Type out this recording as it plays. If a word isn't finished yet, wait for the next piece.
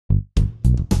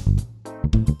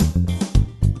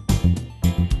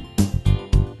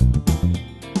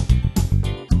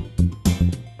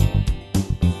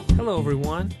Hello,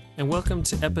 everyone, and welcome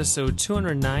to episode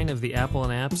 209 of the Apple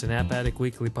and Apps and App Addict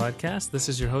Weekly podcast. This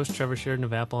is your host, Trevor Sheridan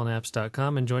of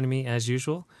appleandapps.com, and joining me, as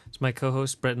usual, is my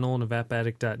co-host, Brett Nolan of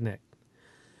appaddict.net.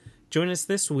 Join us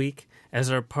this week as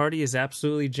our party is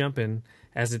absolutely jumping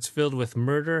as it's filled with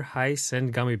murder, heists,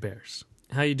 and gummy bears.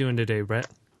 How you doing today, Brett?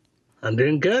 I'm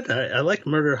doing good. I like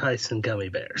murder, heists, and gummy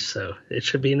bears, so it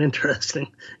should be an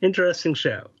interesting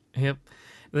show. Yep.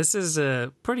 This is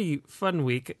a pretty fun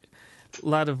week. A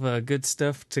lot of good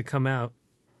stuff to come out.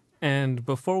 And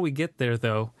before we get there,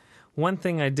 though, one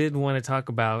thing I did want to talk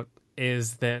about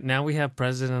is that now we have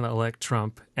President-elect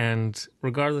Trump, and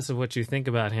regardless of what you think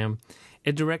about him,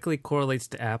 it directly correlates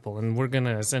to Apple, and we're going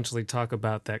to essentially talk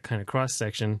about that kind of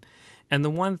cross-section. And the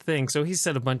one thing, so he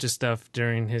said a bunch of stuff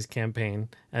during his campaign,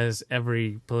 as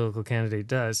every political candidate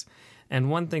does, and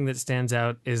one thing that stands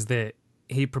out is that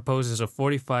he proposes a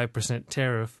 45%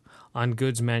 tariff on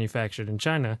goods manufactured in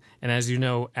China. And as you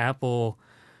know, Apple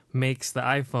makes the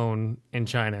iPhone in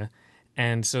China.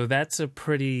 And so that's a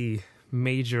pretty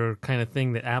major kind of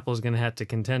thing that Apple's going to have to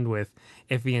contend with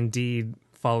if he indeed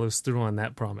follows through on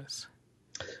that promise.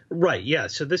 Right, yeah.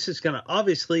 So this is going to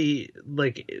obviously,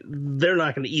 they're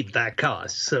not going to eat that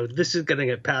cost. So this is going to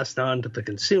get passed on to the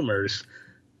consumers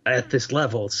at this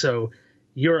level. So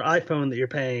your iPhone that you're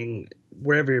paying,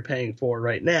 wherever you're paying for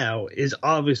right now, is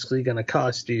obviously going to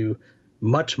cost you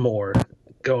much more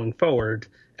going forward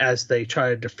as they try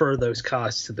to defer those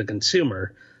costs to the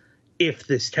consumer if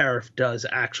this tariff does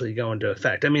actually go into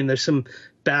effect. I mean, there's some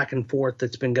back and forth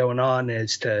that's been going on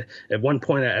as to, at one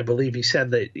point, I believe he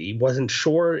said that he wasn't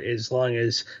sure as long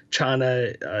as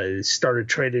China started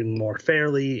trading more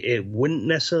fairly, it wouldn't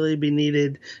necessarily be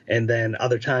needed. And then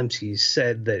other times he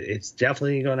said that it's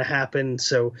definitely going to happen.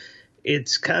 So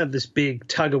it's kind of this big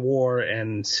tug of war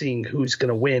and seeing who's going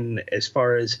to win as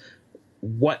far as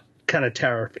what kind of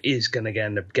tariff is going to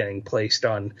end up getting placed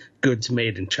on goods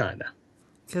made in China.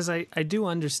 Because I do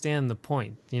understand the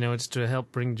point. You know, it's to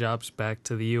help bring jobs back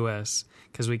to the U.S.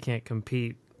 because we can't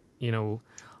compete,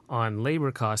 on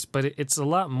labor costs. But it's a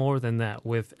lot more than that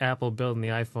with Apple building the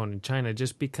iPhone in China,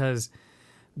 just because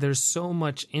there's so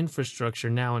much infrastructure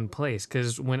now in place.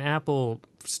 Because when Apple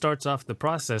starts off the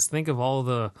process, think of all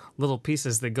the little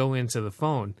pieces that go into the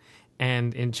phone.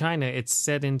 And in China, it's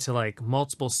set into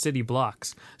multiple city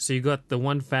blocks. So you got the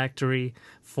one factory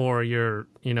for your,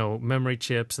 memory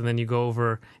chips, and then you go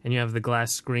over and you have the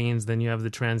glass screens, then you have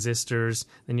the transistors,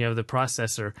 then you have the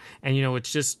processor. And,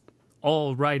 it's just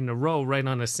all right in a row, right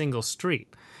on a single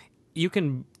street. You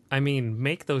can,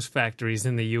 make those factories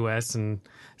in the U.S. and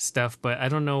stuff, but I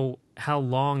don't know how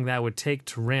long that would take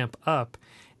to ramp up.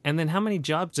 And then how many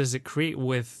jobs does it create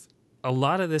with a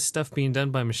lot of this stuff being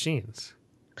done by machines?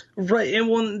 Right.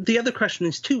 And the other question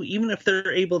is, too, even if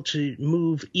they're able to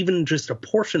move even just a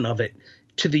portion of it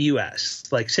to the U.S.,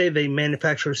 like say they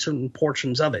manufacture certain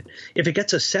portions of it, if it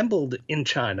gets assembled in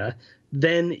China,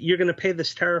 then you're going to pay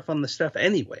this tariff on the stuff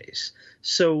anyways.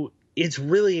 So it's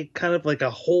really kind of like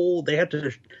they have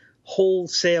to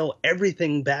wholesale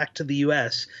everything back to the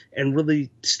U.S. and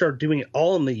really start doing it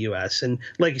all in the U.S. And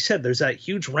like you said, there's that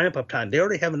huge ramp up time. They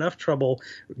already have enough trouble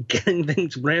getting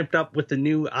things ramped up with the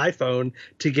new iPhone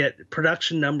to get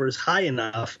production numbers high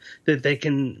enough that they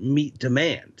can meet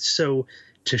demand. So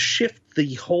to shift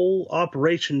the whole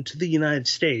operation to the United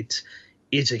States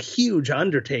is a huge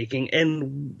undertaking.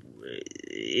 And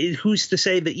who's to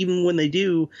say that even when they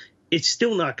do, it's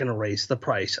still not going to raise the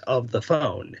price of the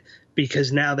phone,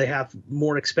 because now they have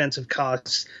more expensive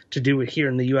costs to do it here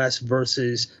in the U.S.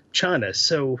 versus China.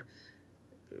 So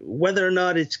whether or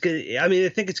not it's going to – I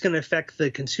think it's going to affect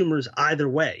the consumers either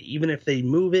way, even if they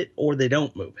move it or they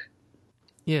don't move it.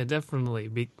 Yeah,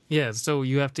 definitely. So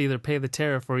you have to either pay the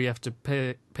tariff or you have to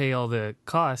pay all the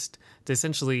cost. To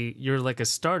essentially, you're like a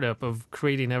startup of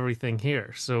creating everything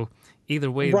here. So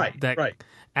either way, right.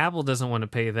 Apple doesn't want to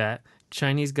pay that.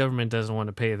 Chinese government doesn't want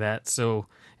to pay that. So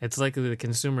it's likely the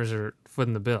consumers are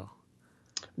footing the bill.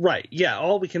 Right. Yeah.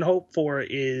 All we can hope for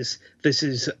is this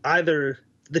is either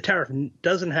the tariff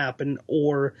doesn't happen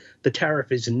or the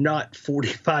tariff is not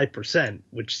 45%,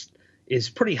 which is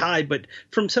pretty high. But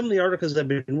from some of the articles I've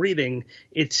been reading,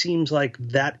 it seems like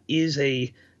that is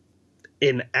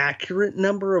an accurate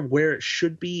number of where it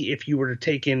should be if you were to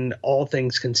take in all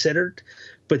things considered.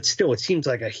 But still, it seems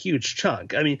like a huge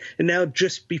chunk. And now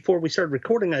just before we started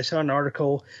recording, I saw an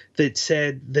article that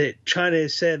said that China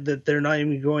has said that they're not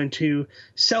even going to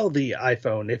sell the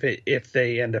iPhone if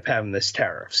they end up having this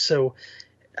tariff. So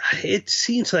it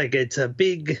seems like it's a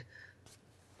big,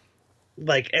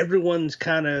 everyone's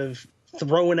kind of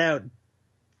throwing out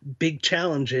big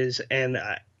challenges, and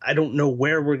I don't know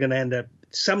where we're going to end up.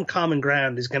 Some common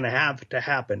ground is going to have to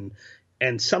happen,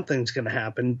 and something's going to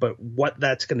happen, but what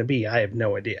that's going to be, I have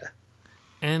no idea.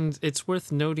 And it's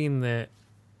worth noting that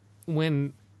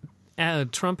when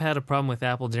Trump had a problem with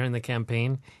Apple during the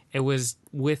campaign, it was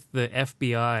with the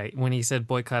FBI when he said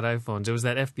boycott iPhones. It was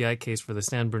that FBI case for the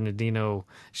San Bernardino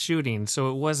shooting, so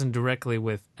it wasn't directly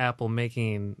with Apple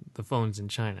making the phones in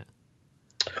China.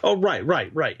 Oh,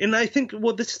 right. And I think,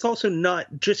 well, this is also not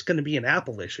just going to be an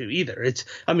Apple issue either.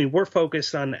 We're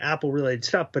focused on Apple-related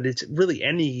stuff, but it's really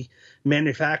any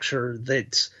manufacturer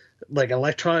that's like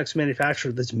electronics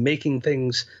manufacturer that's making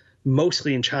things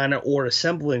mostly in China or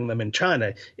assembling them in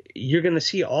China. You're going to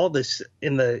see all this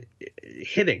in the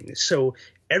hitting. So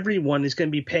everyone is going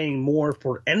to be paying more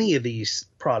for any of these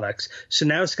products. So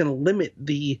now it's going to limit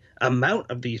the amount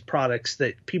of these products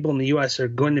that people in the U.S. are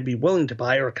going to be willing to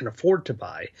buy or can afford to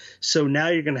buy. So now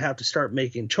you're going to have to start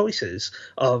making choices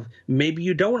of maybe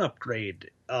you don't upgrade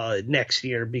next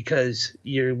year because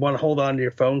you want to hold on to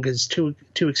your phone because it's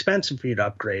too expensive for you to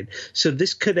upgrade. So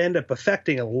this could end up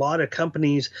affecting a lot of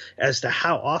companies as to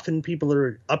how often people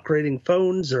are upgrading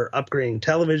phones or upgrading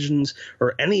televisions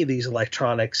or any of these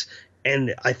electronics.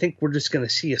 And I think we're just going to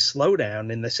see a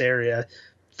slowdown in this area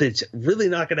that's really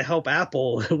not going to help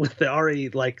Apple with the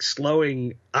already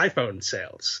slowing iPhone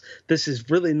sales. This is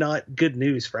really not good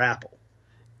news for Apple.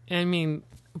 I mean,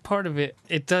 part of it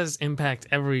does impact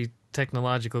every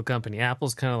technological company.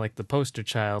 Apple's kind of like the poster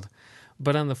child.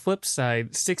 But on the flip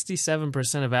side,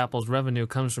 67% of Apple's revenue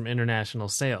comes from international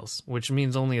sales, which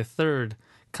means only a third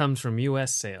comes from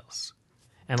U.S. sales.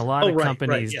 And a lot of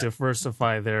companies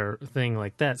diversify their thing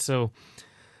like that. So,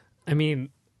 I mean,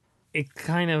 it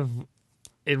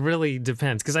really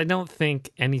depends. Because I don't think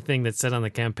anything that's said on the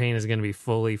campaign is going to be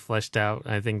fully fleshed out.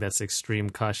 I think that's extreme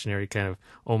cautionary kind of,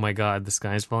 oh my God, the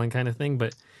sky's falling kind of thing.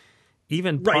 But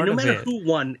even part no matter who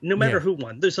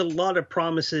won, there's a lot of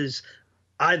promises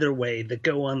either way that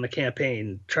go on the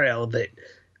campaign trail that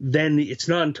then it's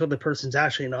not until the person's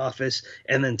actually in office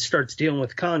and then starts dealing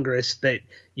with Congress that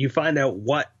you find out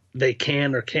what they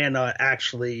can or cannot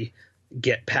actually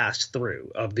get passed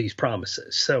through of these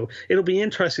promises. So it'll be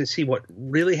interesting to see what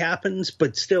really happens,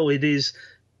 but still it is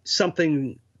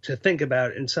something to think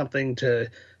about and something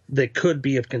that could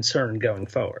be of concern going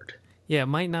forward. Yeah, it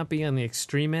might not be on the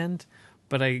extreme end,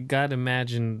 but I gotta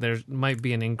imagine there might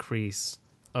be an increase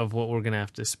of what we're gonna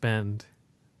have to spend,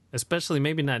 especially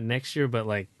maybe not next year, but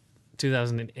like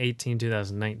 2018,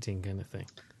 2019 kind of thing.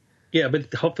 Yeah,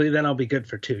 but hopefully then I'll be good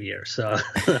for 2 years. So,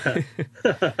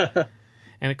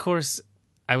 and of course,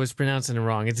 I was pronouncing it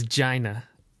wrong. It's China,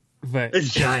 but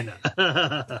it's China.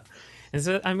 And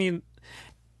so, I mean,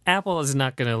 Apple is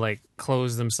not gonna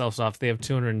close themselves off. They have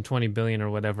 $220 billion or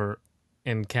whatever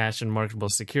in cash and marketable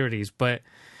securities, but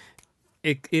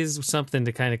it is something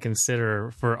to kind of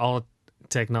consider for all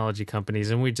technology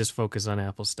companies, and we just focus on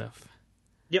Apple stuff.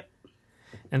 Yep.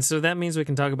 And so that means we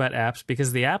can talk about apps,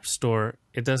 because the App Store,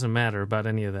 it doesn't matter about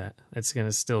any of that. It's going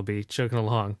to still be chugging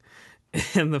along.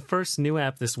 And the first new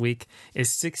app this week is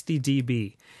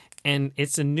 60dB, and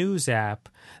it's a news app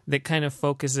that kind of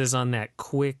focuses on that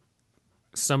quick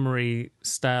summary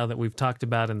style that we've talked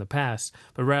about in the past,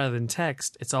 but rather than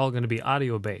text, it's all going to be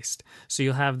audio based. So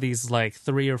you'll have these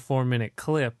 3 or 4 minute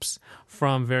clips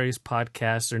from various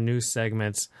podcasts or news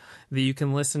segments that you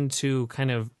can listen to kind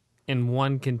of in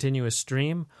one continuous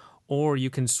stream, or you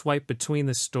can swipe between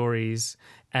the stories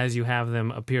as you have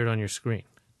them appeared on your screen.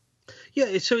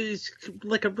 Yeah, so it's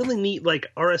like a really neat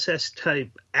RSS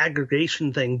type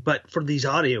aggregation thing, but for these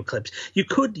audio clips. You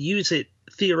could use it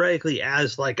theoretically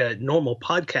as a normal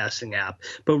podcasting app,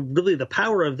 but really the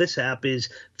power of this app is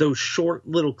those short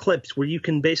little clips where you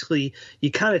can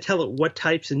you kind of tell it what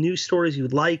types of news stories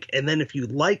you'd like, and then if you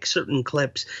like certain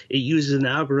clips, it uses an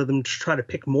algorithm to try to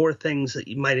pick more things that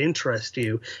might interest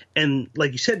you. And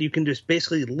like you said, you can just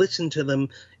basically listen to them,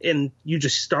 and you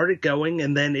just start it going,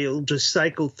 and then it'll just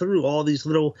cycle through all these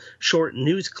little short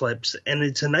news clips, and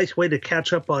it's a nice way to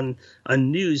catch up on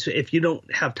news if you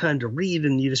don't have time to read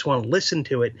and you just want to listen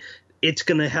to it. It's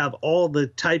going to have all the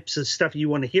types of stuff you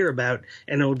want to hear about,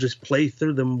 and it'll just play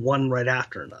through them one right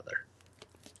after another.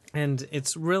 And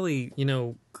it's really,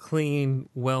 clean,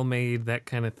 well-made, that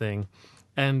kind of thing.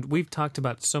 And we've talked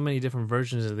about so many different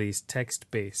versions of these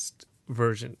text-based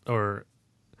version or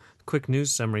quick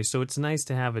news summaries. So it's nice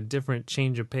to have a different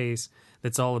change of pace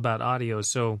that's all about audio.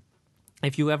 So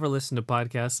if you ever listen to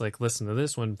podcasts, listen to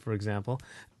this one, for example,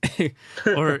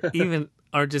 or even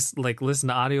are just like listen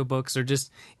to audiobooks or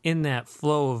just in that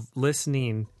flow of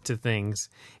listening to things,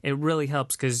 it really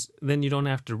helps because then you don't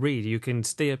have to read. You can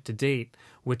stay up to date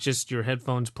with just your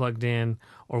headphones plugged in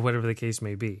or whatever the case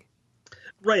may be.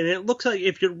 Right, and it looks like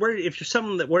if you're worried, if you're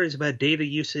someone that worries about data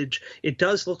usage, it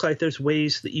does look like there's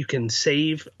ways that you can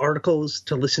save articles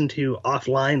to listen to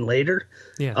offline later.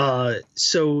 Yeah.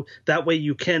 So that way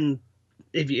you can,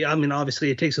 I mean, obviously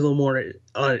it takes a little more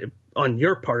on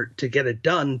your part to get it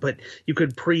done, but you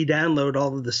could pre-download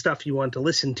all of the stuff you want to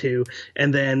listen to,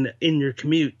 and then in your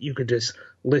commute you could just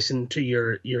listen to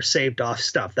your saved off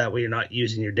stuff. That way you're not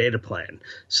using your data plan.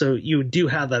 So you do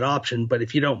have that option, but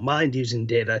if you don't mind using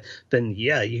data, then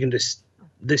yeah, you can just,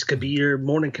 this could be your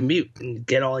morning commute and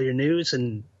get all your news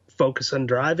and focus on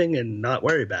driving and not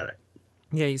worry about it.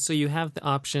 Yeah, so you have the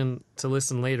option to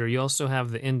listen later. You also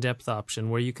have the in-depth option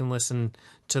where you can listen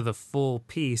to the full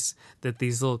piece that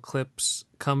these little clips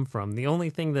come from. The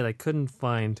only thing that I couldn't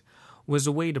find was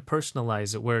a way to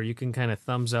personalize it where you can kind of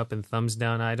thumbs up and thumbs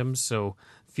down items so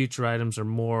future items are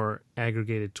more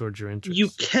aggregated towards your interests. You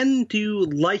can do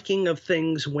liking of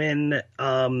things when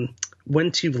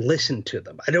once you've listened to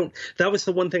them. That was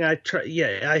the one thing I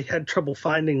had trouble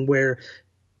finding where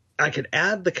I could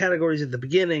add the categories at the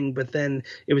beginning, but then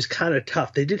it was kind of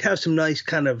tough. They did have some nice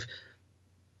kind of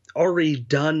already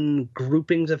done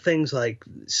groupings of things like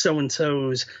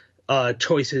so-and-so's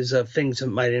choices of things that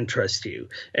might interest you.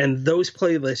 And those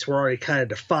playlists were already kind of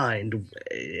defined.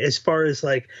 As far as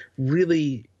like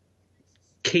really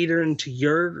catering to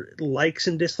your likes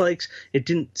and dislikes, it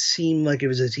didn't seem like it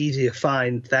was as easy to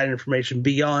find that information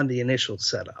beyond the initial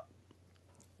setup.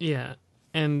 Yeah,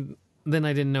 and then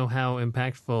I didn't know how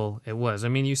impactful it was. I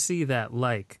mean, you see that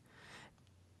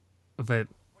but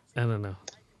I don't know.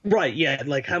 Right, yeah,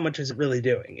 like how much is it really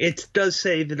doing? It does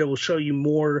say that it will show you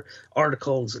more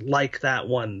articles like that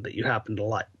one that you happen to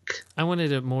like. I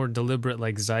wanted a more deliberate,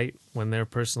 like Zeit, when they're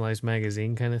personalized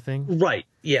magazine kind of thing. Right,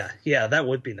 yeah, that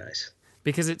would be nice.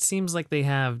 Because it seems like they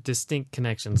have distinct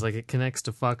connections. Like it connects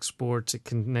to Fox Sports, it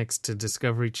connects to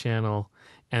Discovery Channel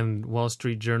and Wall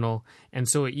Street Journal. And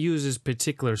so it uses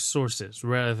particular sources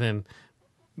rather than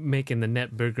making the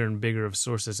net bigger and bigger of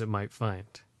sources it might find.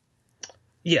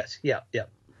 Yes, yeah.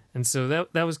 And so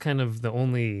that was kind of the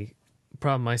only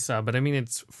problem I saw. But I mean,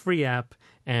 it's a free app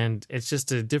and it's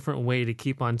just a different way to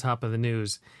keep on top of the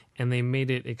news. And they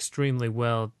made it extremely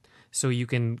well so you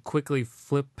can quickly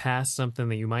flip past something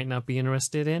that you might not be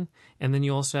interested in. And then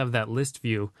you also have that list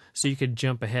view so you could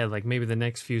jump ahead. Like maybe the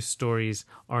next few stories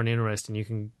aren't interesting. You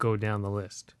can go down the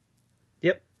list.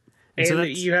 Yep. And so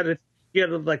you had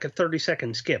like a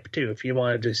 30-second skip too if you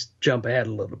want to just jump ahead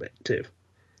a little bit too.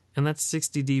 And that's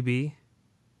 60 dB.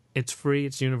 It's free.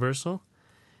 It's universal.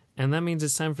 And that means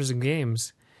it's time for some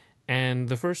games. And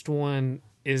the first one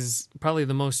is probably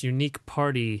the most unique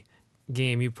party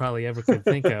game you probably ever could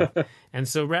think of. And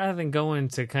so rather than going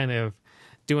to kind of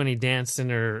do any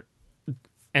dancing or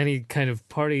any kind of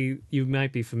party you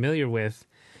might be familiar with,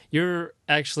 you're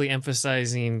actually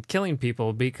emphasizing killing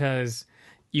people because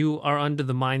you are under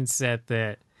the mindset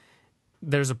that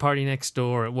there's a party next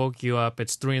door, it woke you up,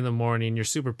 it's 3 a.m, you're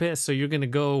super pissed, so you're going to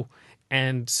go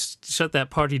and shut that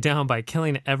party down by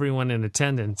killing everyone in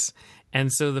attendance.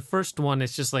 And so the first one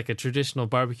is just like a traditional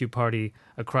barbecue party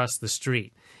across the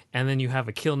street. And then you have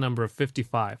a kill number of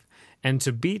 55. And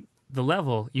to beat the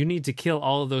level, you need to kill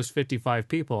all of those 55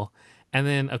 people. And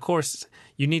then, of course,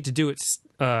 you need to do it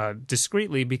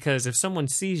discreetly because if someone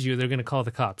sees you, they're going to call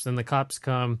the cops. Then the cops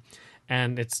come,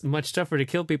 and it's much tougher to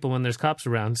kill people when there's cops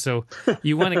around. So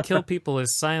you want to kill people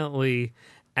as silently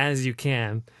as you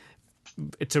can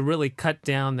to really cut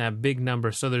down that big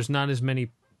number so there's not as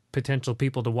many potential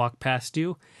people to walk past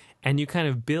you, and you kind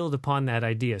of build upon that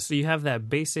idea. So you have that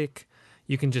basic,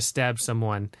 you can just stab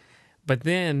someone, but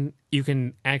then you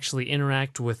can actually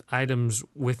interact with items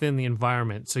within the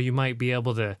environment. So you might be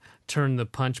able to turn the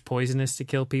punch poisonous to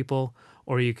kill people,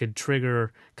 or you could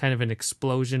trigger kind of an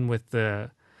explosion with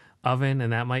the oven,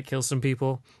 and that might kill some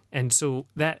people. And so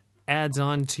that adds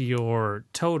on to your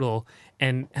total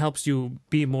and helps you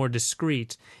be more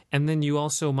discreet. And then you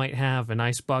also might have an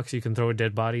icebox you can throw a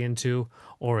dead body into,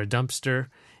 or a dumpster.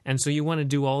 And so you want to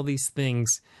do all these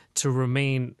things to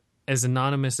remain as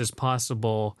anonymous as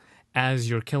possible as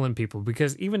you're killing people.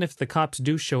 Because even if the cops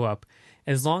do show up,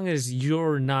 as long as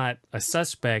you're not a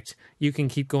suspect, you can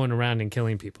keep going around and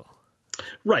killing people.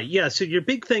 Right, yeah. So your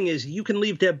big thing is you can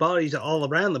leave dead bodies all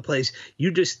around the place.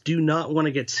 You just do not want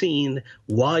to get seen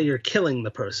while you're killing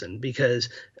the person, because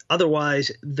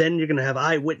otherwise then you're going to have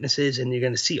eyewitnesses and you're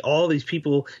going to see all these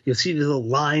people. You'll see these little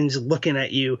lines looking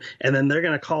at you, and then they're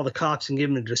going to call the cops and give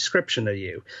them a description of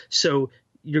you. So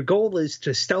your goal is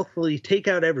to stealthily take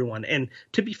out everyone. And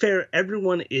to be fair,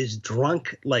 everyone is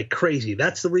drunk like crazy.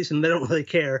 That's the reason they don't really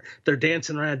care. They're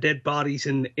dancing around dead bodies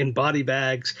in body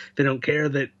bags. They don't care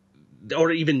that,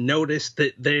 or even notice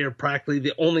that they are practically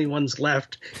the only ones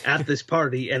left at this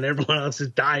party and everyone else is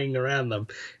dying around them.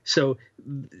 So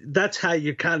that's how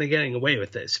you're kind of getting away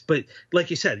with this. But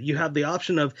like you said, you have the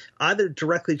option of either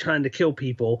directly trying to kill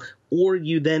people, or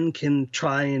you then can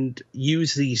try and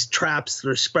use these traps that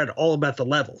are spread all about the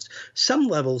levels. Some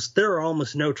levels, there are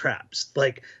almost no traps.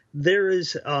 Like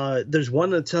there's one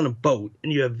that's on a boat,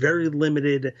 and you have very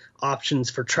limited options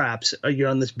for traps. You're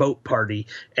on this boat party,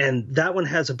 and that one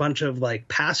has a bunch of like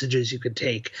passages you could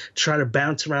take to try to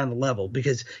bounce around the level,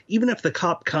 because even if the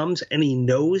cop comes and he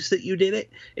knows that you did it,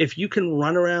 if you can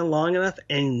run around long enough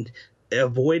and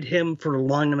avoid him for a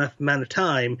long enough amount of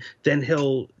time, then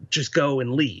he'll just go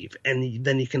and leave, and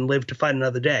then you can live to fight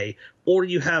another day. Or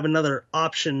you have another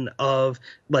option of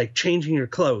like changing your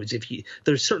clothes.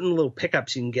 There's certain little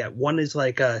pickups you can get. One is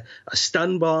like a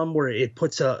stun bomb where it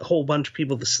puts a whole bunch of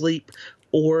people to sleep.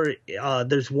 Or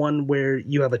there's one where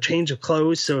you have a change of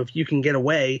clothes. So if you can get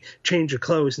away, change your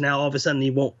clothes. Now all of a sudden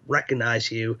he won't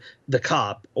recognize you, the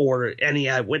cop, or any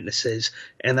eyewitnesses,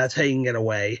 and that's how you can get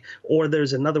away. Or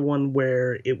there's another one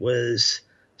where it was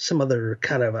some other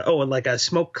kind of like a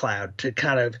smoke cloud to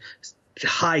kind of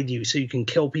hide you, so you can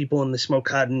kill people in the smoke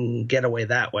cloud and get away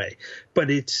that way. But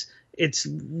it's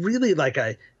really like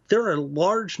there are a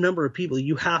large number of people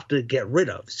you have to get rid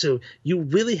of. So you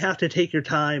really have to take your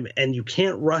time, and you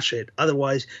can't rush it.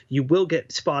 Otherwise, you will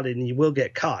get spotted and you will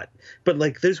get caught. But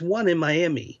like there's one in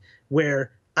Miami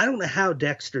where I don't know how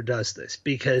Dexter does this,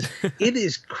 because it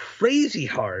is crazy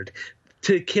hard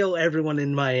to kill everyone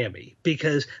in Miami,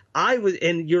 because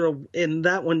in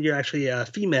that one, you're actually a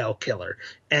female killer.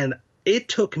 And it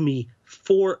took me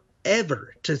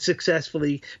forever to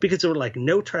successfully, because there were like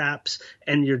no traps,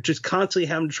 and you're just constantly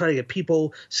having to try to get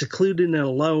people secluded and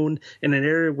alone in an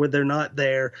area where they're not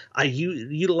there. I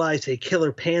utilized a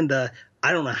killer panda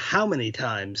I don't know how many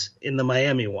times in the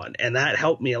Miami one, and that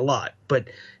helped me a lot. But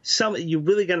you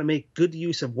really got to make good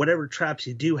use of whatever traps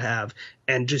you do have,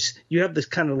 and just you have this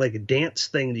kind of like a dance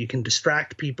thing that you can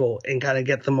distract people and kind of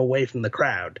get them away from the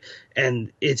crowd.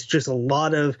 And it's just a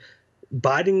lot of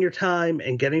biding your time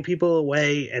and getting people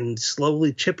away and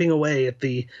slowly chipping away at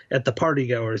the party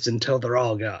goers until they're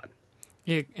all gone.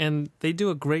 Yeah, and they do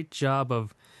a great job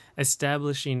of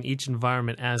establishing each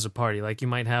environment as a party. Like you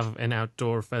might have an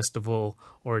outdoor festival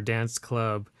or a dance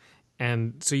club,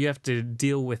 and so you have to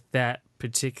deal with that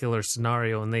particular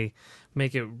scenario, and they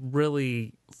make it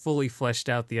really fully fleshed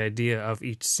out, the idea of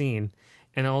each scene.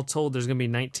 And all told, there's going to be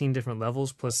 19 different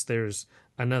levels, plus there's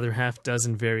another half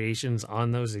dozen variations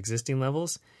on those existing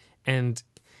levels. And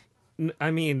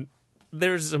I mean,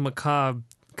 there's a macabre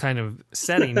kind of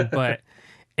setting, but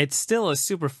it's still a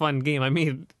super fun game. I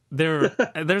mean,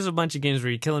 there's a bunch of games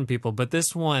where you're killing people, but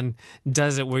this one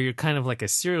does it where you're kind of like a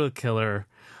serial killer,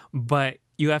 but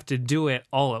you have to do it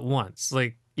all at once.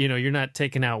 Like, you know, you're not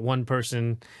taking out one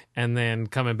person and then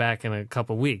coming back in a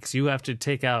couple weeks. You have to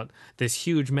take out this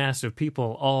huge mass of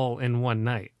people all in one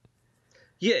night.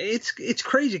 Yeah, it's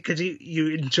crazy because you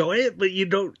enjoy it, but you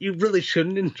really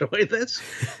shouldn't enjoy this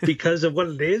because of what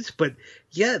it is. But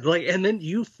yeah, like, and then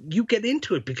you get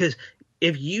into it, because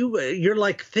if you're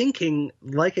like thinking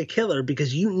like a killer,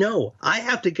 because I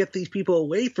have to get these people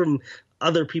away from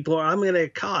other people or I'm going to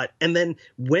get caught. And then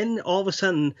when all of a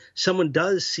sudden someone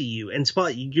does see you and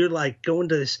spot you, you're like going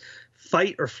to this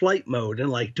fight or flight mode, and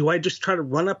like, do I just try to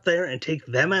run up there and take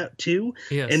them out too?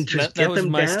 Yes, and just that get was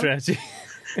them my down? strategy.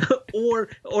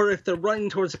 or if they're running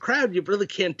towards the crowd, you really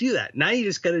can't do that. Now you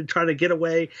just got to try to get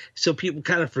away so people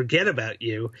kind of forget about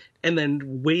you, and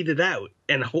then wait it out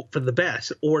and hope for the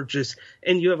best.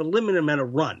 And you have a limited amount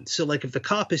of run. So like if the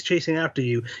cop is chasing after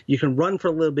you, you can run for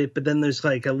a little bit, but then there's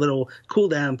like a little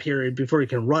cooldown period before you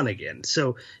can run again.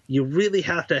 So you really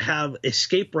have to have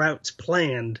escape routes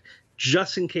planned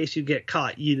just in case you get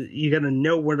caught. You got to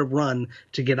know where to run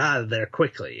to get out of there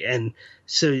quickly. And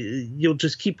so you'll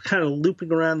just keep kind of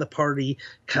looping around the party,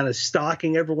 kind of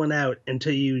stalking everyone out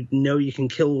until you know you can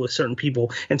kill certain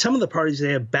people. And some of the parties,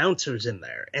 they have bouncers in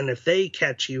there, and if they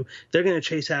catch you, they're going to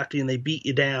chase after you and they beat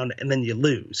you down, and then you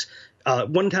lose.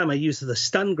 One time I used the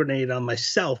stun grenade on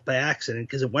myself by accident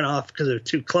because it went off because it was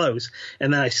too close.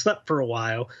 And then I slept for a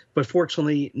while, but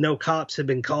fortunately no cops had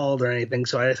been called or anything.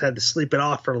 So I just had to sleep it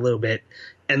off for a little bit.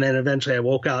 And then eventually I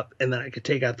woke up, and then I could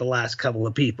take out the last couple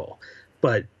of people.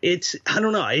 But I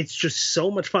don't know, it's just so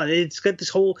much fun. It's got this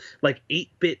whole like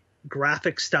 8-bit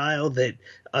graphic style that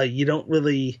you don't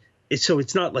really so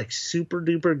it's not like super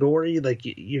duper gory. Like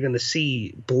you're going to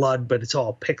see blood, but it's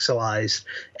all pixelized,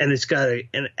 and it's got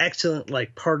an excellent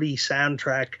like party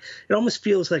soundtrack. It almost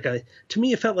feels like to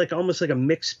me, it felt like almost like a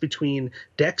mix between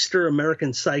Dexter,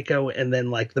 American Psycho, and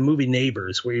then like the movie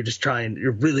Neighbors, where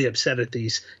you're really upset at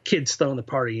these kids throwing the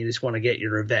party, and you just want to get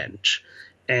your revenge.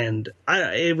 And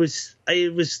it was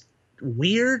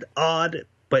weird, odd,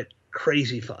 but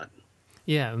crazy fun.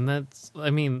 Yeah, and that's,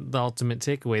 I mean, the ultimate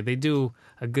takeaway. They do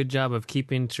a good job of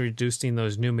keep introducing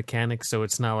those new mechanics, so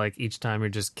it's not like each time you're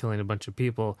just killing a bunch of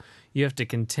people. You have to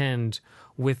contend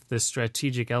with the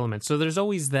strategic element. So there's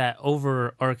always that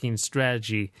overarching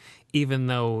strategy, even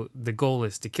though the goal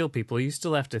is to kill people. You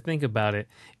still have to think about it.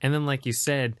 And then, like you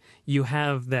said, you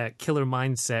have that killer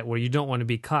mindset where you don't want to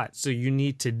be caught, so you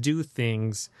need to do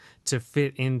things to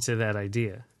fit into that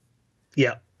idea.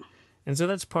 Yeah. And so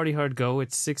that's Party Hard Go.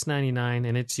 It's $6.99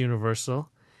 and it's universal,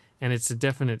 and it's a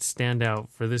definite standout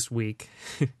for this week.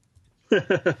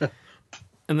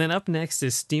 And then up next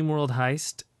is SteamWorld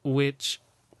Heist, which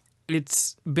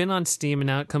it's been on Steam and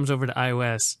now it comes over to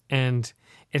iOS, and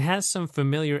it has some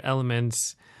familiar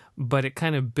elements, but it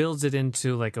kind of builds it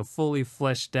into like a fully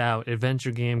fleshed out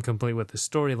adventure game complete with a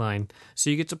storyline. So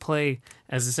you get to play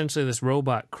as essentially this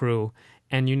robot crew,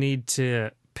 and you need to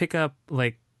pick up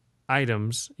like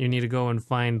items. You need to go and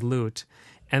find loot,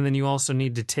 and then you also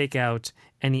need to take out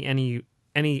any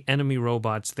enemy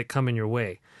robots that come in your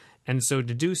way. And so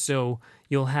to do so,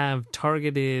 you'll have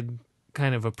targeted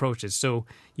kind of approaches. So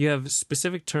you have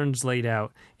specific turns laid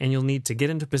out, and you'll need to get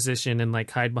into position and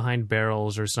like hide behind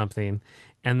barrels or something,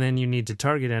 and then you need to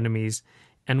target enemies.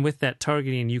 And with that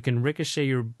targeting, you can ricochet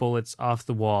your bullets off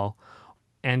the wall,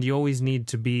 and you always need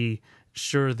to be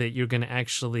sure that you're going to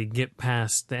actually get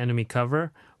past the enemy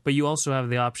cover, but you also have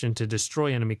the option to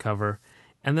destroy enemy cover.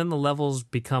 And then the levels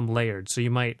become layered. So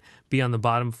you might be on the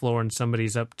bottom floor and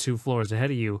somebody's up 2 floors ahead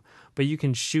of you, but you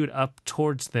can shoot up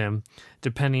towards them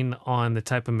depending on the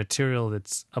type of material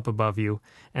that's up above you.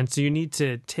 And so you need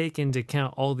to take into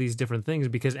account all these different things,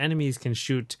 because enemies can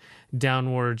shoot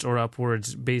downwards or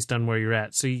upwards based on where you're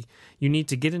at. So you need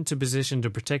to get into position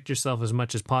to protect yourself as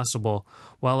much as possible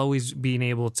while always being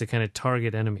able to kind of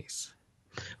target enemies.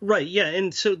 Right, yeah,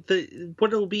 and so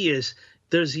what it'll be is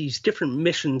there's these different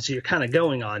missions you're kind of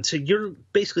going on. So you're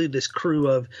basically this crew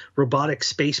of robotic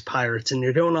space pirates, and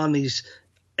you're going on these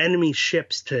enemy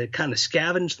ships to kind of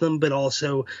scavenge them, but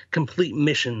also complete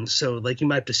missions. So like you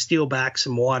might have to steal back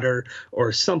some water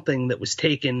or something that was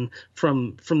taken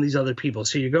from these other people.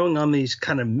 So you're going on these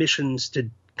kind of missions to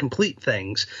complete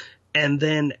things. And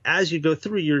then as you go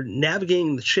through, you're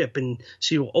navigating the ship, and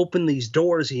so you'll open these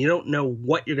doors and you don't know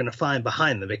what you're going to find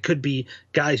behind them. It could be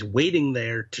guys waiting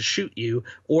there to shoot you,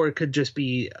 or it could just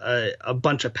be a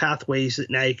bunch of pathways that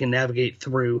now you can navigate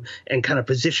through and kind of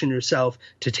position yourself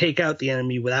to take out the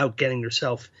enemy without getting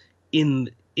yourself in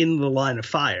the line of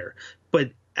fire.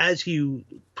 But as you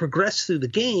progress through the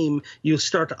game, you'll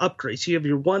start to upgrade. So you have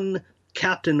your one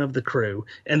captain of the crew,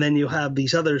 and then you have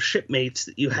these other shipmates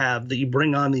that you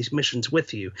bring on these missions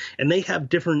with you, and they have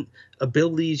different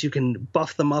abilities. You can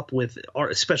buff them up with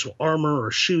special armor or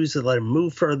shoes that let them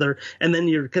move further, and then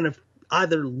you're going to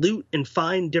either loot and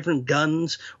find different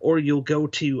guns, or you'll go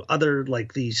to other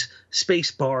like these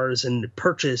space bars and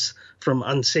purchase from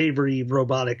unsavory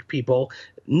robotic people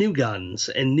new guns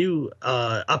and new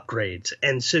upgrades.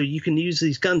 And so you can use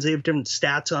these guns. They have different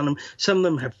stats on them. Some of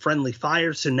them have friendly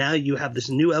fire, so now you have this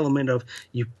new element of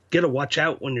you got to watch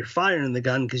out when you're firing the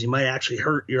gun, because you might actually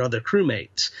hurt your other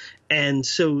crewmates. And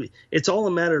so it's all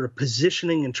a matter of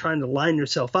positioning and trying to line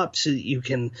yourself up so that you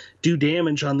can do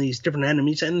damage on these different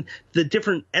enemies. And the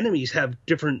different enemies have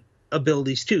different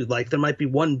abilities too. Like there might be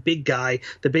one big guy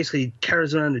that basically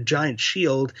carries around a giant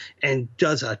shield and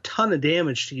does a ton of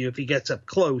damage to you if he gets up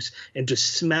close and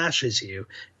just smashes you.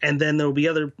 And then there'll be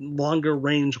other longer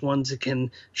range ones that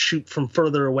can shoot from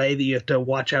further away that you have to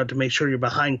watch out to make sure you're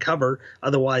behind cover,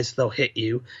 otherwise they'll hit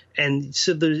you. And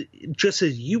so just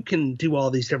as you can do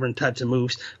all these different types of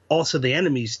moves, also the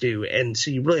enemies do, and so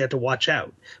you really have to watch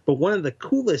out. But one of the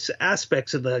coolest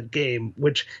aspects of the game,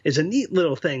 which is a neat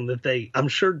little thing that they, I'm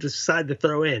sure, decide to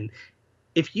throw in,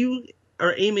 if you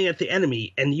are aiming at the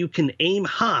enemy and you can aim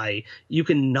high, you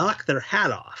can knock their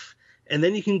hat off. And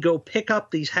then you can go pick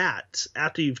up these hats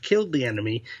after you've killed the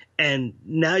enemy, and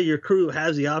now your crew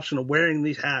has the option of wearing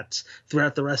these hats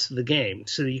throughout the rest of the game.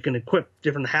 So you can equip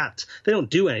different hats. They don't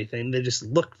do anything. They just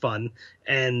look fun,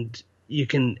 and you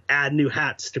can add new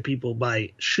hats to people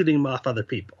by shooting them off other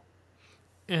people.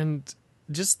 And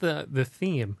just the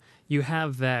theme, you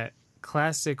have that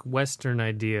classic Western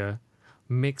idea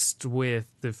mixed with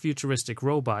the futuristic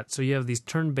robot. So you have these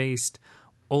turn-based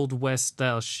Old West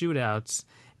style shootouts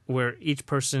where each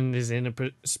person is in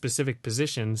specific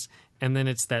positions, and then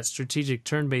it's that strategic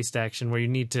turn-based action where you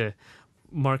need to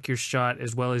mark your shot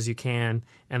as well as you can,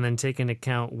 and then take into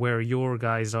account where your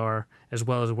guys are as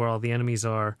well as where all the enemies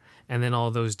are, and then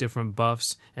all those different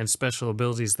buffs and special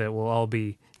abilities that will all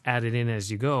be added in as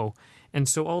you go. And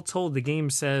so all told, the game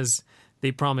says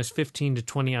they promise 15 to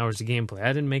 20 hours of gameplay.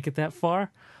 I didn't make it that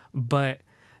far, but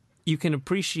you can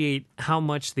appreciate how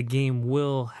much the game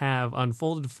will have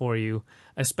unfolded for you,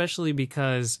 especially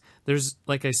because there's,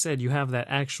 like I said, you have that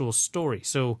actual story.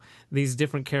 So these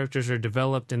different characters are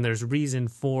developed and there's reason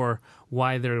for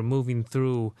why they're moving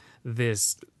through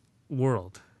this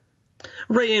world.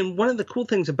 Right, and one of the cool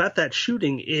things about that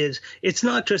shooting is it's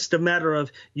not just a matter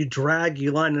of you drag, you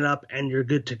line it up, and you're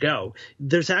good to go.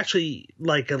 There's actually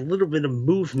like a little bit of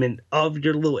movement of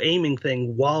your little aiming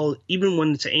thing while even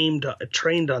when it's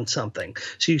trained on something.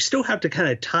 So you still have to kind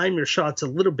of time your shots a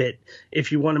little bit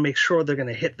if you want to make sure they're going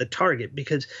to hit the target,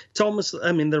 because it's almost,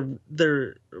 I mean,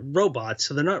 they're robots,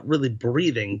 so they're not really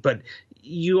breathing, but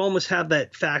you almost have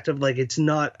that fact of like it's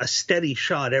not a steady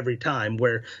shot every time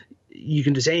where you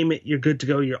can just aim it, you're good to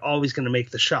go, you're always going to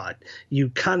make the shot. You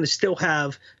kind of still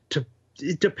have to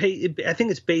pay. I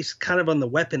think it's based kind of on the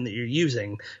weapon that you're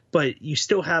using, but you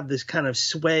still have this kind of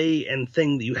sway and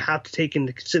thing that you have to take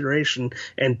into consideration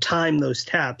and time those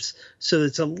taps so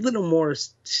it's a little more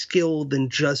skilled than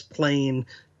just plain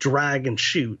drag and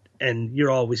shoot and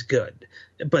you're always good.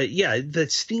 But yeah, the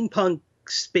steampunk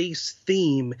space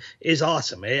theme is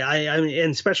awesome. I mean,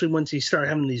 and especially once you start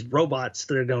having these robots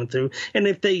that are going through, and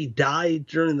if they die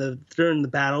during the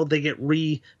battle, they get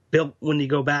rebuilt when you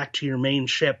go back to your main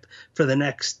ship for the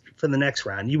next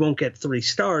round. You won't get 3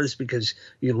 stars because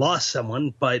you lost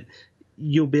someone, but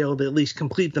you'll be able to at least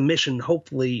complete the mission,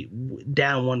 hopefully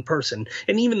down one person.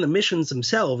 And even the missions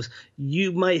themselves,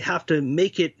 you might have to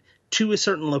make it to a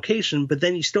certain location, but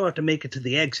then you still have to make it to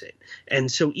the exit. And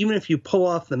so even if you pull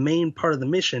off the main part of the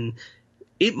mission,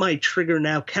 it might trigger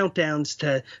now countdowns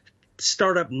to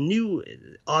start up new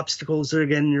obstacles that are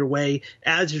getting in your way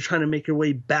as you're trying to make your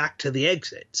way back to the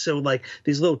exit. So like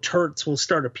these little turrets will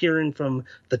start appearing from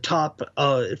the top,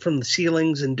 from the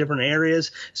ceilings in different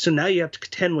areas. So now you have to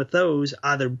contend with those,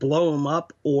 either blow them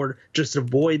up or just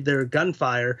avoid their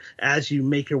gunfire as you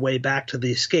make your way back to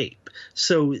the escape.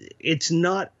 So it's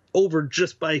not over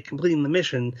just by completing the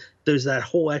mission. There's that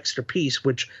whole extra piece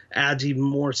which adds even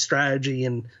more strategy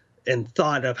and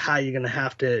thought of how you're going to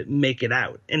have to make it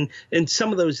out. And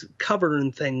some of those cover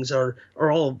and things are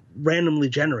all randomly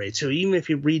generated. So even if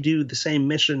you redo the same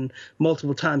mission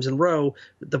multiple times in a row,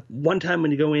 the one time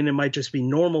when you go in, it might just be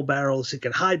normal barrels you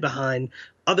can hide behind.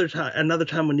 Another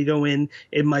time when you go in,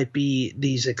 it might be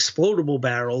these explodable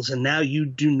barrels, and now you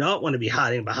do not want to be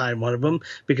hiding behind one of them,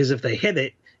 because if they hit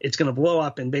it, it's going to blow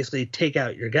up and basically take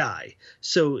out your guy.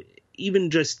 So even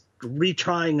just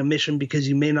retrying a mission because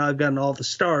you may not have gotten all the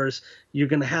stars, you're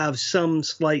going to have some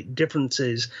slight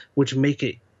differences which make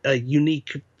it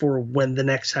unique for when the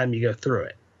next time you go through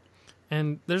it.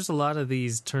 And there's a lot of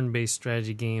these turn-based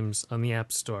strategy games on the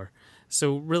App Store.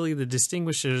 So really the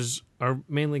distinguishers are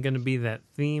mainly going to be that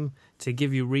theme to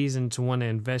give you reason to want to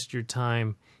invest your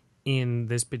time in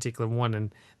this particular one.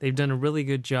 And they've done a really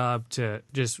good job to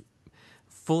just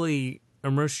fully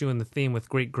immerse you in the theme with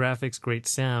great graphics, great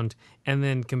sound, and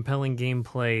then compelling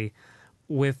gameplay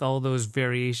with all those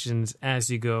variations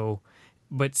as you go.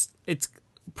 But it's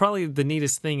probably the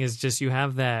neatest thing is just you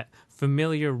have that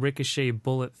familiar ricochet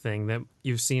bullet thing that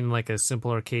you've seen in like a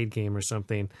simple arcade game or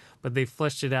something, but they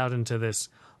fleshed it out into this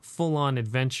full-on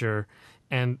adventure,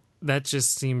 and that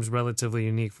just seems relatively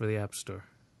unique for the App Store.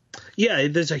 Yeah,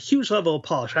 there's a huge level of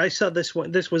polish. I saw this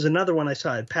one. This was another one I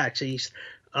saw at PAX East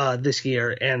this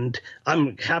year, and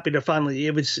I'm happy to finally,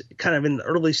 it was kind of in the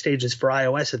early stages for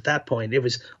iOS at that point. It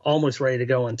was almost ready to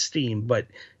go on Steam, but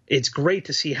it's great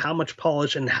to see how much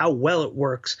polish and how well it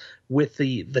works with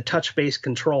the touch-based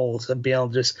controls of being able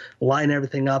to just line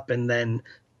everything up and then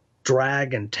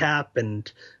drag and tap. And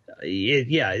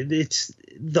it's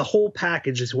the whole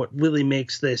package is what really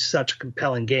makes this such a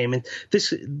compelling game. And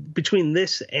this, between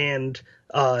this and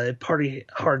Party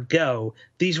Hard Go,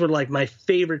 these were like my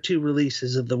favorite 2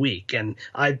 releases of the week, and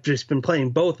I've just been playing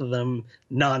both of them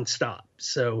nonstop.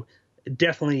 So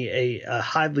definitely a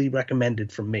highly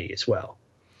recommended from me as well.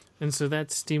 And so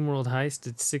that's SteamWorld Heist.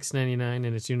 It's $6.99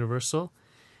 and it's universal.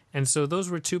 And so those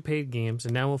were 2 paid games,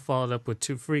 and now we'll follow it up with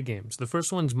 2 free games. The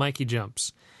first one's Mikey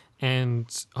Jumps. And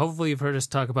hopefully you've heard us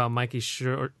talk about Mikey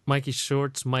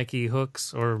Shorts, Mikey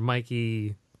Hooks, or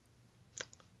Mikey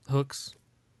Hooks.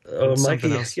 Oh,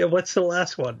 Mikey. Yeah, what's the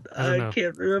last one? I don't know.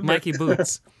 Can't remember. Mikey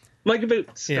Boots. Mikey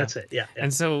Boots. Yeah. That's it. Yeah.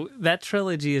 And so that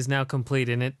trilogy is now complete,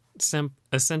 and it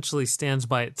essentially stands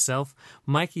by itself.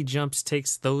 Mikey Jumps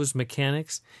takes those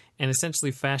mechanics and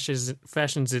essentially fashions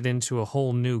it into a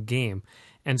whole new game.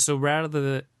 And so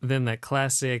rather than that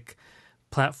classic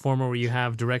platformer where you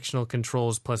have directional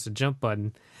controls plus a jump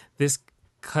button, this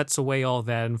cuts away all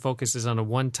that and focuses on a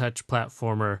one-touch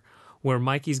platformer where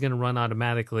Mikey's going to run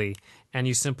automatically, and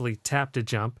you simply tap to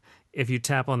jump. If you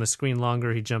tap on the screen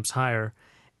longer, he jumps higher.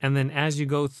 And then as you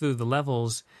go through the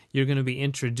levels, you're going to be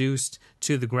introduced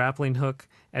to the grappling hook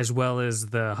as well as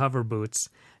the hover boots,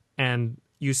 and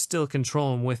you still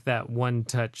control them with that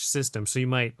one-touch system. So you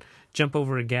might jump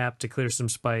over a gap to clear some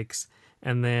spikes,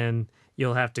 and then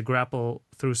you'll have to grapple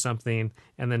through something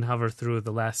and then hover through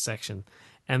the last section.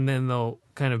 And then they'll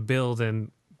kind of build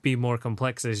and be more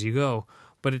complex as you go.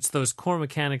 But it's those core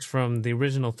mechanics from the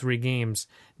original 3 games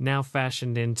now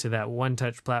fashioned into that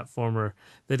one-touch platformer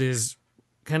that is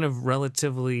kind of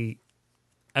relatively,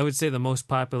 I would say, the most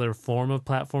popular form of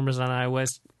platformers on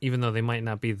iOS, even though they might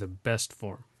not be the best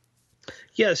form.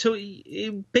 Yeah, so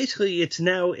basically it's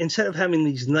now, instead of having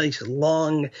these nice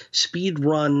long speed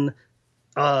run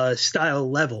style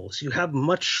levels, you have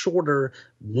much shorter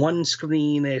one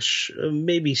screen-ish,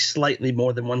 maybe slightly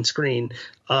more than one screen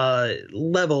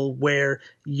level, where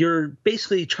you're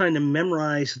basically trying to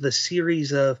memorize the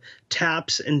series of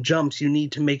taps and jumps you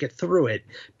need to make it through it,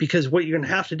 because what you're going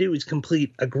to have to do is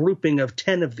complete a grouping of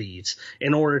 10 of these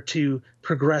in order to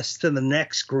progress to the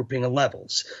next grouping of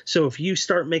levels. So if you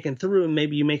start making through and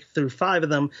maybe you make it through 5 of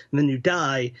them and then you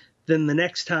die, then the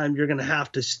next time you're going to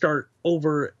have to start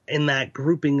over in that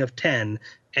grouping of 10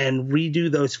 and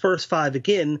redo those first 5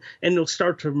 again, and you'll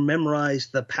start to memorize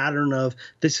the pattern of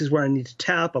this is where I need to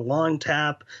tap, a long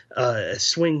tap, a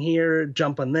swing here,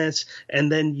 jump on this,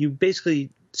 and then you basically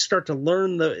start to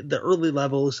learn the early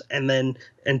levels, and then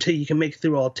until you can make it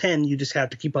through all 10, you just have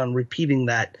to keep on repeating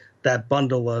that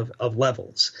bundle of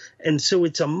levels. And so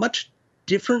it's a much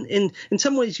different, in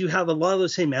some ways you have a lot of the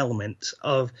same elements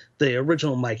of the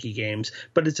original Mikey games,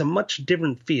 but it's a much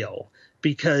different feel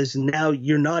because now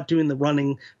you're not doing the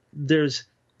running.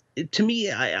 To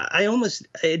me, I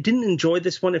didn't enjoy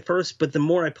this one at first, but the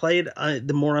more I play it,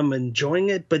 the more I'm enjoying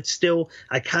it. But still,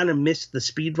 I kind of miss the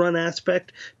speed run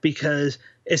aspect, because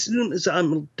as soon as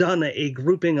I'm done a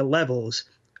grouping of levels,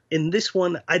 in this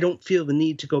one, I don't feel the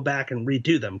need to go back and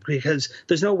redo them because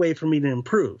there's no way for me to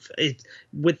improve.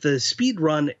 With the speed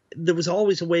run, there was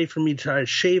always a way for me to try to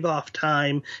shave off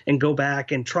time and go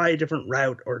back and try a different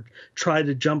route or try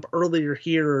to jump earlier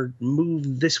here or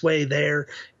move this way there.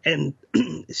 And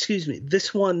excuse me,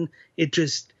 this one, it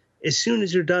just, as soon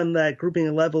as you're done that grouping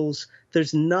of levels,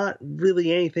 there's not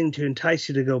really anything to entice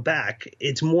you to go back.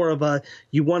 It's more of a,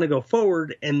 you want to go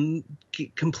forward and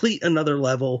complete another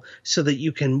level so that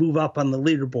you can move up on the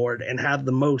leaderboard and have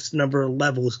the most number of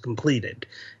levels completed.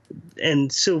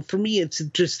 And so for me, it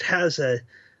just has a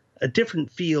different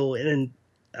feel. And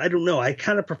I don't know, I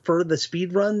kind of prefer the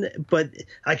speed run, but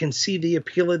I can see the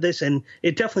appeal of this. And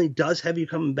it definitely does have you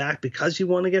coming back because you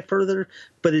want to get further,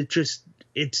 but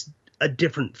it's a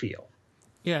different feel.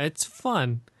 Yeah, it's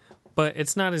fun, but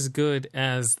it's not as good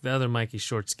as the other Mikey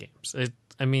Shorts games.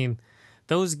 I mean,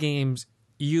 those games,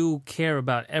 you care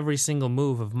about every single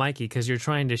move of Mikey because you're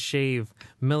trying to shave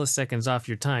milliseconds off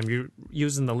your time. You're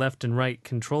using the left and right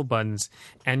control buttons,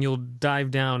 and you'll dive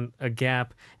down a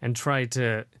gap and try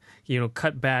to,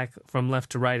 cut back from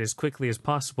left to right as quickly as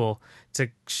possible to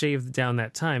shave down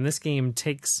that time. This game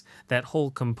takes that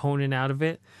whole component out of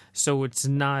it, so it's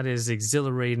not as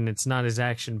exhilarating, it's not as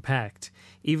action-packed.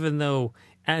 Even though,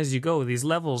 as you go, these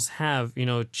levels have,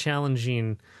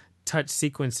 challenging touch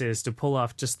sequences to pull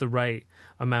off just the right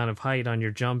amount of height on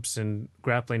your jumps and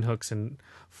grappling hooks and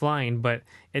flying, but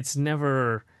it's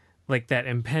never like that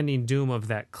impending doom of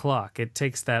that clock. It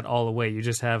takes that all away. You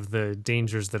just have the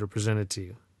dangers that are presented to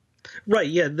you. Right,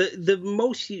 yeah. The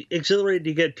most exhilarated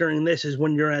you get during this is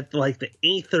when you're at like the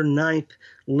 8th or 9th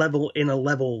level in a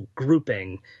level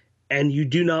grouping, and you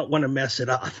do not want to mess it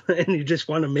up, and you just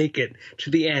want to make it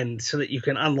to the end so that you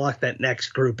can unlock that next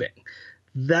grouping.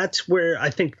 That's where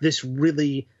I think this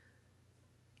really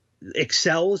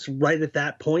excels, right at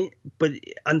that point. But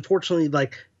unfortunately,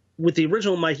 like with the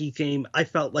original Mikey game, I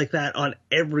felt like that on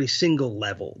every single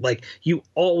level. Like you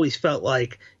always felt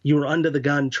like you were under the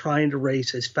gun trying to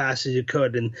race as fast as you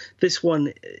could. And this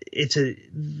one,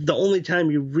 the only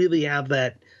time you really have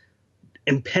that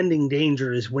impending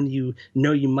danger is when you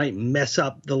know you might mess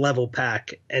up the level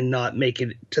pack and not make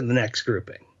it to the next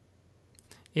grouping.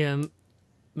 Yeah, and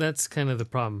that's kind of the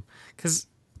problem. Because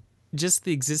just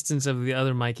the existence of the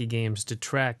other Mikey games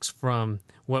detracts from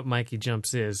what Mikey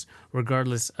Jumps is,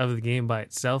 regardless of the game by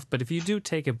itself. But if you do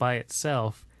take it by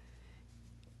itself,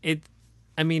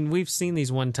 we've seen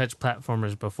these one-touch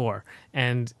platformers before,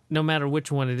 and no matter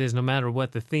which one it is, no matter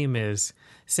what the theme is,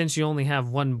 since you only have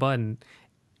one button,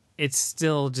 it's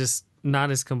still just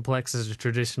not as complex as a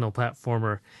traditional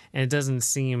platformer, and it doesn't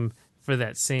seem for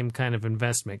that same kind of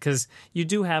investment, because you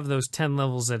do have those 10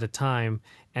 levels at a time,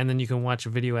 and then you can watch a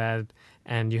video ad,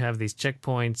 and you have these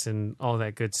checkpoints and all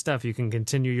that good stuff. You can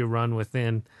continue your run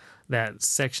within that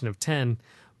section of 10,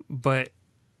 but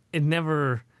it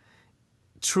never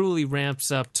truly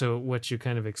ramps up to what you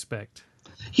kind of expect.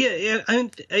 Yeah,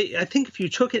 I think if you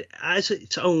took it as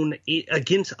its own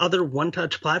against other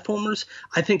one-touch platformers,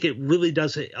 I think it really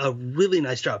does a really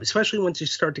nice job, especially once you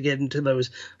start to get into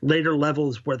those later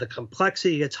levels where the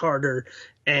complexity gets harder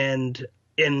and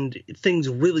things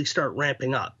really start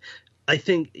ramping up. I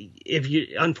think if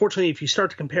you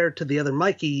start to compare it to the other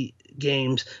Mikey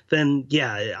games, then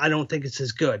yeah, I don't think it's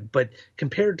as good. But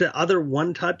compared to other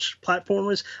one-touch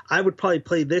platformers, I would probably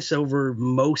play this over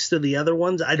most of the other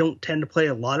ones. I don't tend to play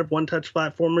a lot of one-touch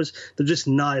platformers. They're just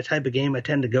not a type of game I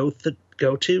tend to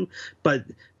go to. But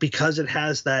because it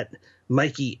has that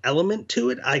Mikey element to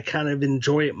it, I kind of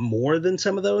enjoy it more than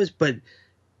some of those. But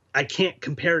I can't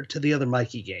compare it to the other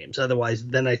Mikey games. Otherwise,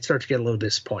 then I start to get a little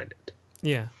disappointed.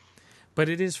 Yeah. But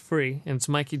it is free, and it's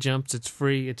Mikey Jumps. It's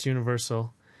free. It's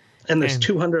universal. And there's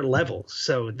 200 levels,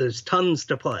 so there's tons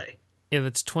to play. Yeah,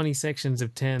 that's 20 sections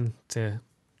of 10 to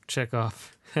check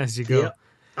off as you go. Yep.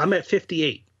 I'm at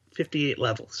 58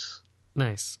 levels.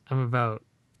 Nice. I'm about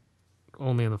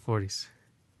only in the 40s.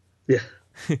 Yeah.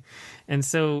 And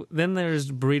so then there's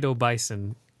Burrito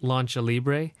Bison, Lancha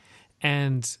Libre,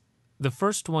 and the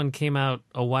first one came out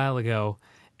a while ago,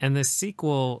 and the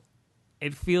sequel,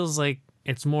 it feels like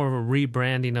it's more of a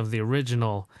rebranding of the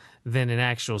original than an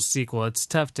actual sequel. It's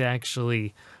tough to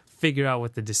actually figure out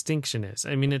what the distinction is.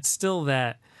 I mean, it's still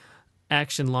that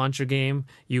action launcher game.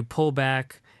 You pull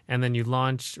back and then you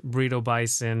launch Burrito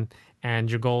Bison, and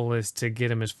your goal is to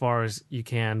get him as far as you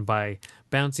can by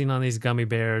bouncing on these gummy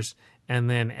bears, and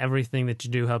then everything that you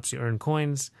do helps you earn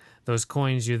coins. Those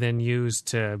coins you then use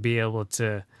to be able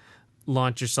to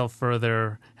launch yourself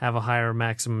further, have a higher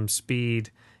maximum speed,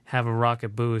 have a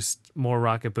rocket boost, more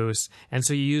rocket boosts. And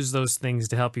so you use those things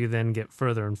to help you then get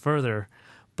further and further.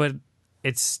 But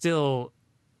it's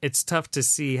tough to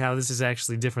see how this is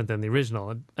actually different than the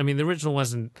original. I mean, the original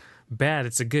wasn't bad.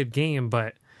 It's a good game,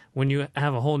 but when you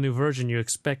have a whole new version, you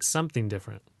expect something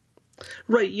different.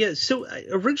 Right, yeah. So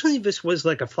originally this was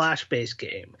like a Flash-based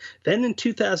game. Then in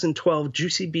 2012,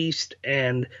 Juicy Beast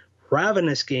and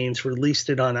Ravenous Games released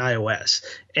it on iOS.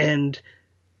 And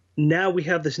now we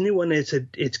have this new one.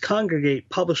 It's Congregate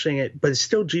publishing it, but it's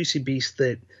still Juicy Beast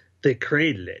that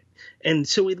created it. And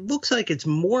so it looks like it's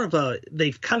more of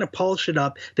they've kind of polished it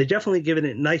up. They definitely given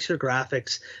it nicer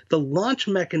graphics. The launch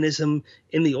mechanism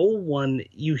in the old one,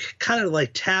 you kind of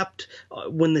like tapped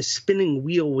when the spinning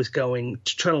wheel was going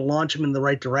to try to launch him in the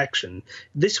right direction.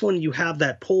 This one, you have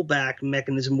that pullback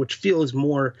mechanism, which feels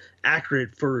more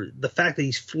accurate for the fact that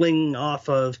he's flinging off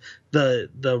of the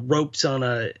ropes on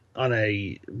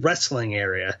a wrestling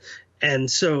area. And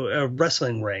so a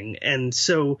wrestling ring. And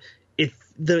so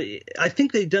I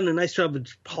think they've done a nice job of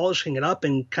polishing it up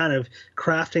and kind of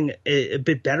crafting a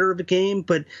bit better of a game,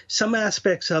 but some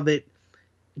aspects of it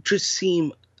just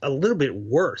seem a little bit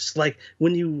worse. Like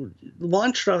when you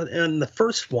launched on the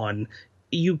first one,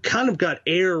 you kind of got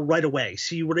air right away.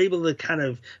 So you were able to kind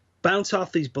of bounce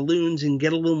off these balloons and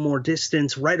get a little more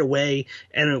distance right away,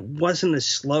 and it wasn't as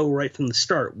slow right from the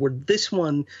start. Where this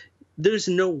one, there's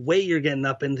no way you're getting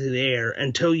up into the air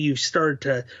until you've started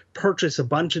to purchase a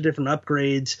bunch of different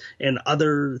upgrades and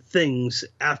other things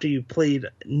after you've played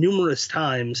numerous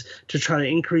times to try to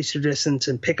increase your distance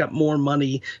and pick up more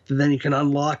money. Then you can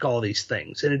unlock all these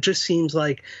things. And it just seems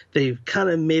like they've kind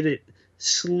of made it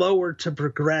slower to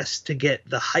progress to get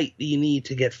the height that you need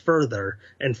to get further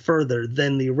and further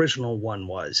than the original one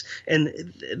was.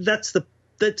 And that's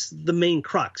the main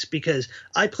crux, because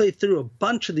I played through a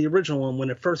bunch of the original one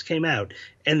when it first came out,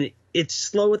 and it's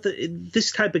slow at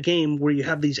this type of game where you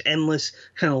have these endless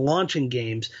kind of launching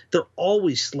games. They're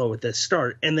always slow at the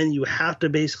start, and then you have to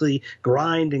basically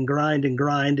grind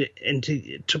and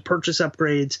to purchase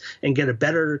upgrades and get a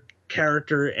better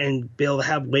character and be able to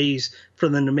have ways for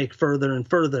them to make further and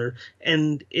further.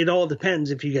 And it all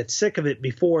depends if you get sick of it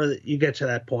before you get to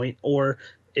that point, or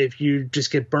if you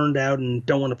just get burned out and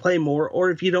don't want to play more, or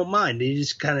if you don't mind, you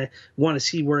just kind of want to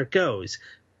see where it goes.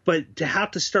 But to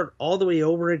have to start all the way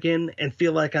over again and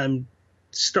feel like I'm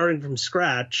starting from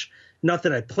scratch Not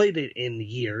that I played it in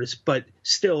years, but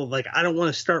still, like, I don't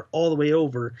want to start all the way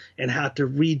over and have to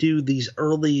redo these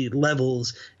early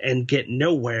levels and get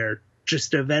nowhere,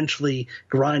 just to eventually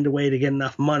grind away to get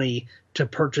enough money to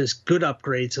purchase good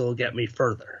upgrades that will get me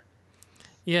further.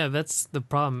 Yeah, that's the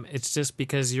problem. It's just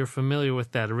because you're familiar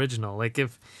with that original. Like,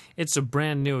 if it's a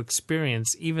brand new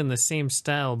experience, even the same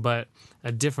style but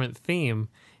a different theme,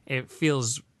 it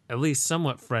feels at least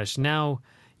somewhat fresh. Now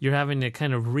you're having to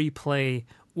kind of replay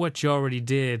what you already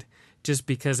did just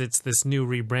because it's this new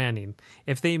rebranding.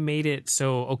 If they made it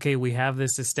so, okay, we have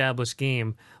this established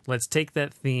game, let's take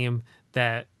that theme,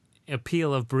 that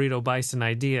appeal of Burrito Bison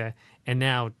idea, and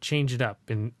now change it up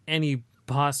in any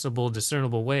possible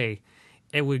discernible way,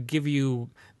 it would give you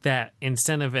that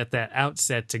incentive at that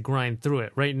outset to grind through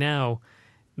it. Right now,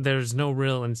 there's no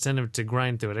real incentive to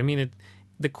grind through it. I mean,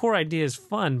 the core idea is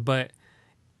fun, but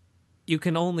you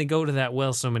can only go to that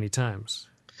well so many times.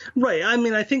 Right. I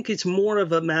mean, I think it's more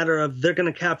of a matter of they're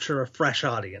going to capture a fresh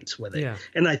audience with it. Yeah.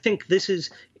 And I think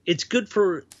it's good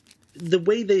for the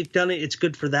way they've done it. It's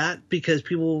good for that because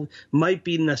people might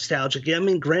be nostalgic. I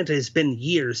mean, granted, it's been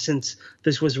years since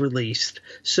this was released,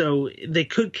 so they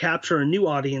could capture a new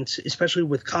audience, especially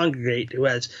with Kongregate, who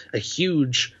has a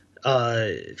huge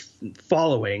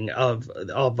following of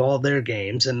all their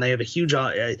games, and they have a huge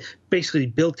basically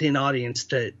built-in audience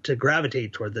to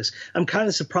gravitate toward this. I'm kind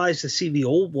of surprised to see the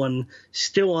old one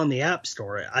still on the App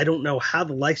Store. I don't know how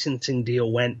the licensing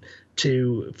deal went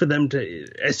for them to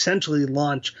essentially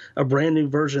launch a brand new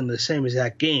version of the same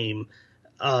exact game,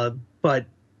 but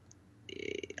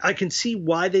I can see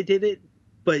why they did it.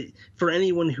 But for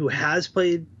anyone who has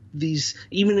played these,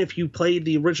 even if you played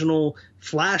the original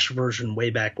Flash version way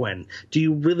back when, do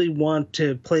you really want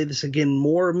to play this again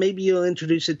more? Maybe you'll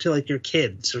introduce it to like your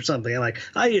kids or something. Like,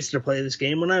 I used to play this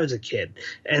game when I was a kid,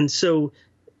 and so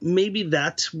maybe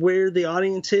that's where the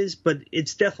audience is, but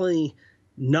it's definitely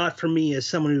not for me as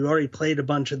someone who already played a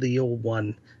bunch of the old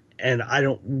one, and I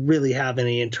don't really have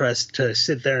any interest to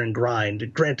sit there and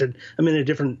grind. Granted, I'm in a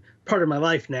different part of my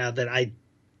life now that I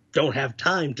don't have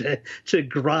time to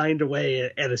grind away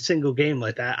at a single game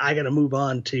like that. I got to move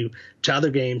on to other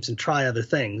games and try other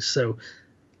things. So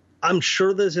I'm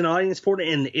sure there's an audience for it,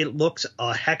 and it looks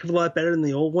a heck of a lot better than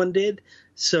the old one did.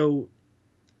 So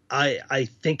I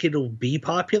think it'll be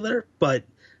popular, but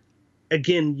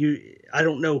again, I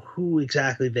don't know who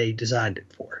exactly they designed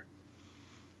it for.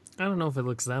 I don't know if it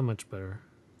looks that much better.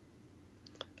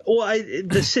 Well,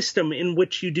 the system in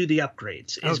which you do the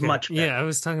upgrades is much better. Yeah, I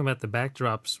was talking about the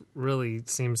backdrops. Really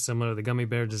seems similar to the Gummy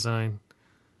Bear design.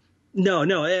 No,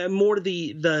 more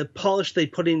the polish they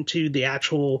put into the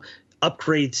actual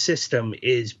upgrade system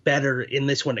is better in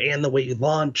this one, and the way you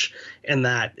launch, and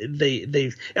that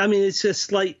I mean, it's a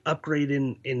slight upgrade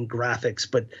in graphics,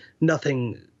 but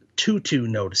nothing too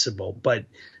noticeable. But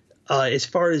as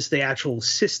far as the actual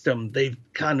system, they've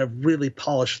kind of really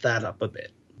polished that up a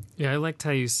bit. Yeah, I liked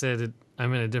how you said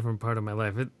I'm in a different part of my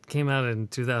life. It came out in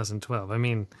 2012. I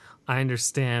mean, I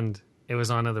understand it was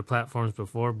on other platforms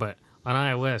before, but on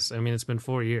iOS, I mean, it's been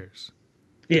 4 years.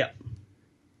 Yeah.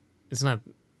 It's not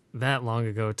that long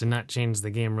ago to not change the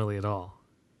game really at all.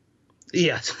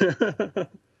 Yes.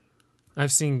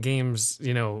 I've seen games,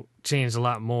 change a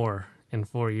lot more in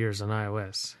 4 years on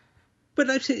iOS. But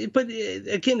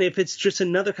again, if it's just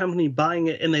another company buying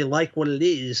it and they like what it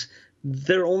is,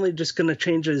 they're only just going to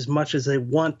change it as much as they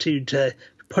want to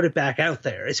put it back out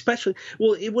there. Especially,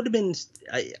 well, it would have been,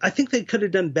 I think they could have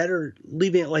done better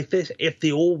leaving it like this if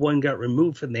the old one got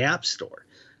removed from the App Store.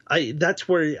 That's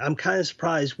where I'm kind of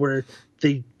surprised where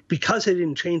because they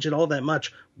didn't change it all that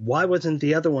much, why wasn't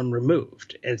the other one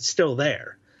removed? And it's still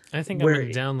there. I think I'm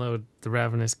going to download the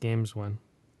Ravenous Games one.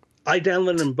 I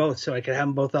downloaded them both so I could have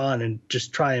them both on and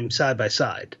just try them side by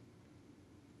side.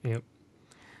 Yep.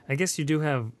 I guess you do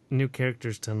have new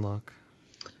characters to unlock.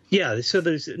 Yeah, so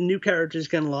there's new characters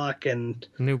to unlock, and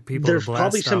new people. There's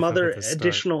probably some other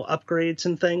additional upgrades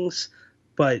and things,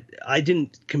 but I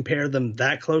didn't compare them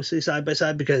that closely side by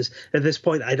side because at this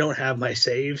point I don't have my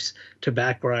saves to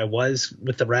back where I was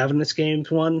with the Ravenous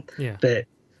Games one. Yeah. That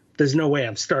there's no way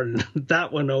I'm starting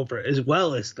that one over as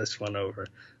well as this one over.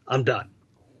 I'm done.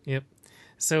 Yep.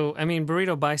 So, I mean,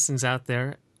 Burrito Bison's out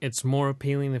there. It's more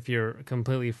appealing if you're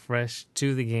completely fresh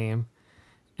to the game.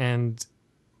 And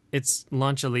it's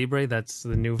Launcha Libre. That's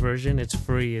the new version. It's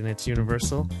free and it's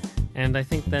universal. And I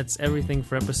think that's everything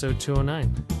for episode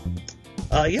 209.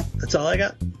 Yeah, that's all I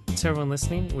got. To everyone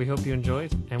listening, we hope you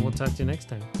enjoyed, and we'll talk to you next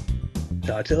time.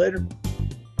 Talk to you later.